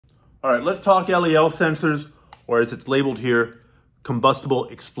All right, let's talk LEL sensors, or as it's labeled here, combustible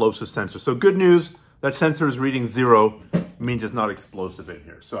explosive sensor. So good news, that sensor is reading 0, means it's not explosive in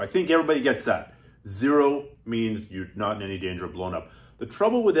here. So I think everybody gets that. 0 means you're not in any danger of blowing up. The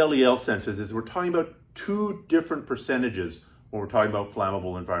trouble with LEL sensors is we're talking about two different percentages when we're talking about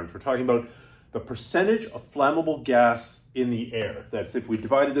flammable environments. We're talking about the percentage of flammable gas in the air. That's if we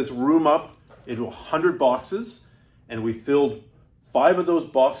divided this room up into 100 boxes and we filled 5 of those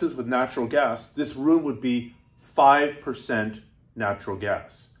boxes with natural gas, this room would be 5% natural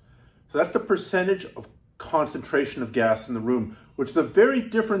gas. So that's the percentage of concentration of gas in the room, which is a very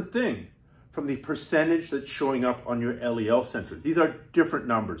different thing from the percentage that's showing up on your LEL sensor. These are different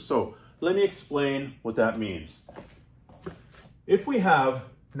numbers. So let me explain what that means. If we have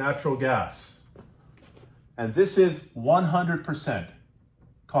natural gas, and this is 100%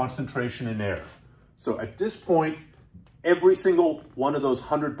 concentration in air. So at this point, every single one of those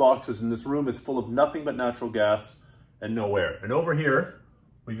 100 boxes in this room is full of nothing but natural gas and no air. And over here,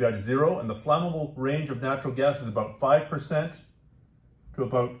 we've got 0, and the flammable range of natural gas is about 5% to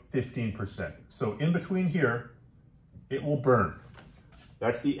about 15%. So in between here, it will burn.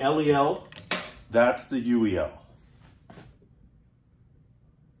 That's the LEL, that's the UEL.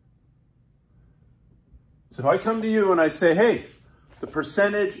 So if I come to you and I say, hey, the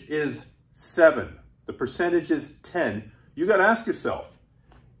percentage is 7, the percentage is 10, you got to ask yourself,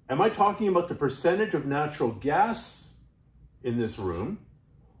 am I talking about the percentage of natural gas in this room,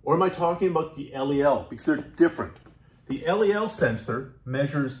 or am I talking about the LEL? Because they're different. The LEL sensor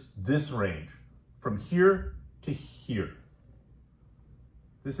measures this range from here to here.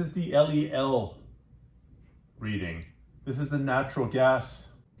 This is the LEL reading. This is the natural gas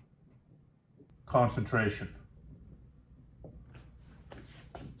concentration.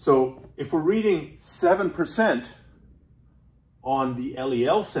 So if we're reading 7% on the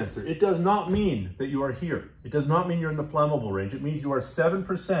LEL sensor, it does not mean that you are here. It does not mean you're in the flammable range. It means you are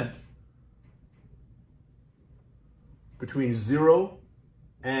 7% between 0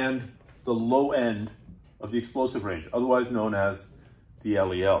 and the low end of the explosive range, otherwise known as the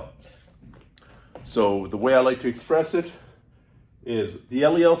LEL. So the way I like to express it is the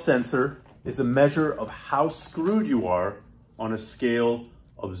LEL sensor is a measure of how screwed you are on a scale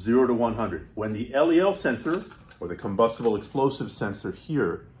of 0 to 100. When the LEL sensor, or the combustible explosive sensor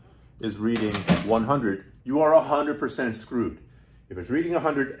here, is reading 100, you are 100% screwed. If it's reading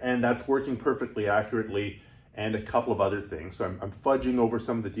 100 and that's working perfectly accurately, and a couple of other things, so I'm fudging over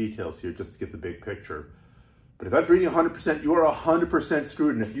some of the details here just to give the big picture. But if that's reading 100%, you are 100%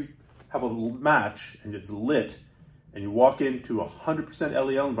 screwed. And if you have a match and it's lit, and you walk into a 100%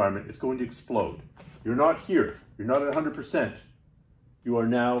 LEL environment, it's going to explode. You're not here. You're not at 100%. You are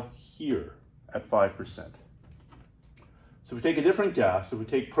now here at 5%. So if we take a different gas, if we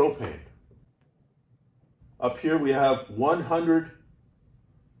take propane, up here we have 100%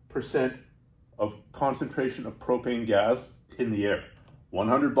 of concentration of propane gas in the air.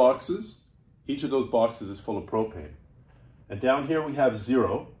 100 boxes, each of those boxes is full of propane. And down here we have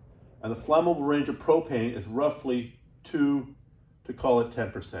 0, and the flammable range of propane is roughly 2 to call it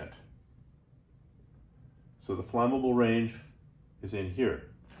 10%. So the flammable range is in here.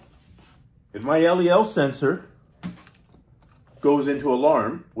 If my LEL sensor goes into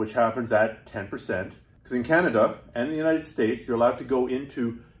alarm, which happens at 10%, because in Canada and in the United States, you're allowed to go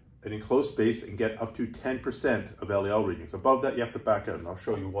into an enclosed space and get up to 10% of LEL readings. Above that, you have to back out, and I'll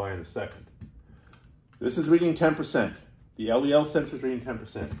show you why in a second. This is reading 10%. The LEL sensor is reading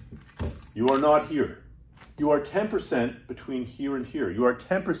 10%. You are not here. You are 10% between here and here. You are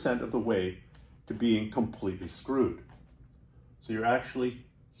 10% of the way to being completely screwed. So you're actually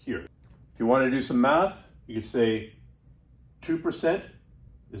here. If you want to do some math, you could say 2%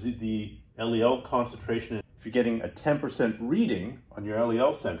 is the LEL concentration. If you're getting a 10% reading on your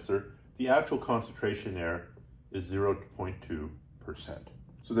LEL sensor, the actual concentration there is 0.2%.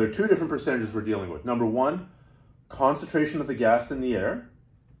 So there are two different percentages we're dealing with. Number one, concentration of the gas in the air.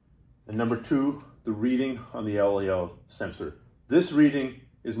 And number two, the reading on the LEL sensor. This reading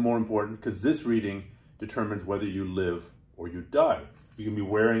is more important because this reading determines whether you live or you die. You can be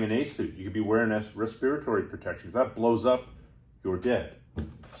wearing an A suit. You can be wearing respiratory protection. If that blows up, you're dead.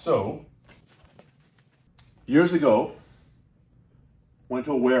 So, years ago, went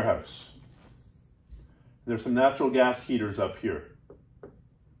to a warehouse. There's some natural gas heaters up here.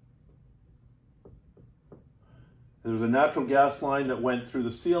 There was a natural gas line that went through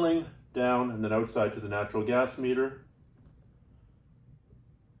the ceiling, down, and then outside to the natural gas meter.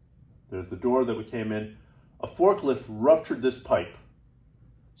 There's the door that we came in. A forklift ruptured this pipe.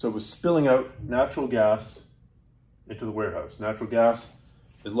 So it was spilling out natural gas into the warehouse. Natural gas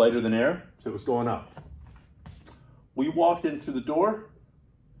is lighter than air, so it was going up. We walked in through the door,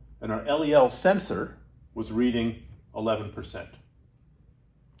 and our LEL sensor was reading 11%.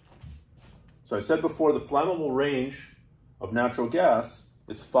 So I said before, the flammable range of natural gas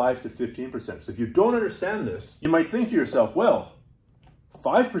is 5 to 15%. So if you don't understand this, you might think to yourself, well,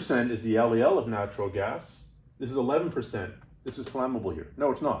 5% is the LEL of natural gas. This is 11%. This is flammable here.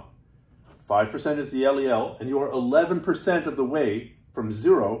 No, it's not. 5% is the LEL, and you are 11% of the way from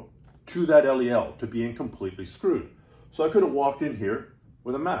 0 to that LEL, to being completely screwed. So I could have walked in here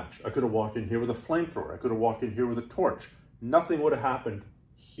with a match. I could have walked in here with a flamethrower. I could have walked in here with a torch. Nothing would have happened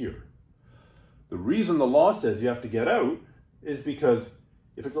here. The reason the law says you have to get out is because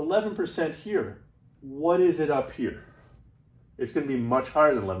if it's 11% here, what is it up here? It's going to be much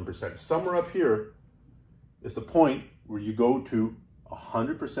higher than 11%. Somewhere up here is the point where you go to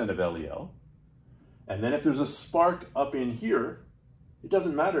 100% of LEL. And then if there's a spark up in here, it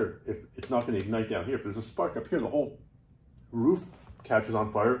doesn't matter if it's not going to ignite down here. If there's a spark up here, the whole roof catches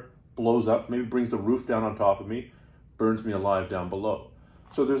on fire, blows up, maybe brings the roof down on top of me, burns me alive down below.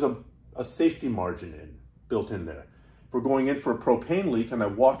 So there's a safety margin built in there. If we're going in for a propane leak and I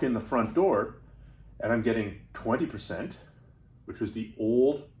walk in the front door and I'm getting 20%, which was the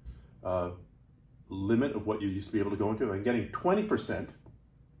old limit of what you used to be able to go into, I'm getting 20%,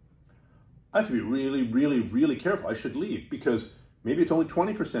 I have to be really, really, really careful. I should leave because maybe it's only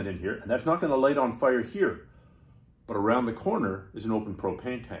 20% in here and that's not going to light on fire here. But around the corner is an open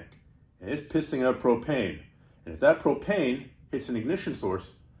propane tank and it's pissing out propane. And if that propane hits an ignition source,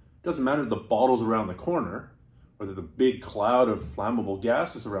 it doesn't matter the bottles around the corner, whether the big cloud of flammable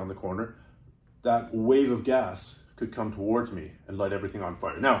gases around the corner, that wave of gas could come towards me and light everything on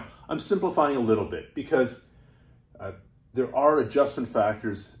fire. Now, I'm simplifying a little bit because there are adjustment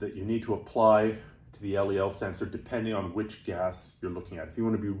factors that you need to apply to the LEL sensor depending on which gas you're looking at, if you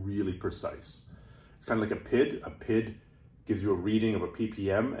want to be really precise. It's kind of like a PID. A PID gives you a reading of a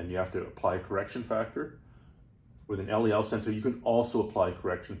ppm and you have to apply a correction factor. With an LEL sensor, you can also apply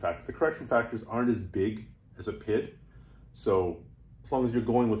correction factor. The correction factors aren't as big as a PID. So as long as you're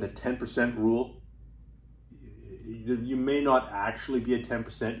going with a 10% rule, you may not actually be at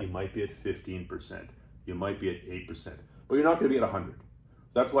 10%, you might be at 15%, you might be at 8%, but you're not going to be at 100.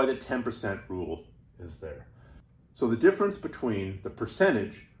 That's why the 10% rule is there. So the difference between the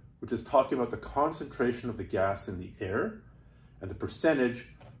percentage, which is talking about the concentration of the gas in the air, and the percentage,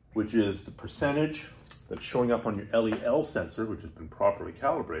 which is the percentage that's showing up on your LEL sensor, which has been properly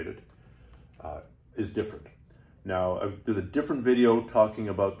calibrated, is different. Now, there's a different video talking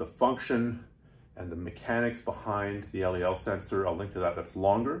about the function and the mechanics behind the LEL sensor. I'll link to that. That's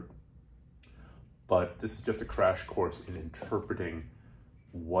longer. But this is just a crash course in interpreting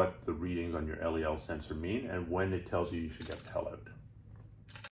what the readings on your LEL sensor mean and when it tells you you should get the hell out.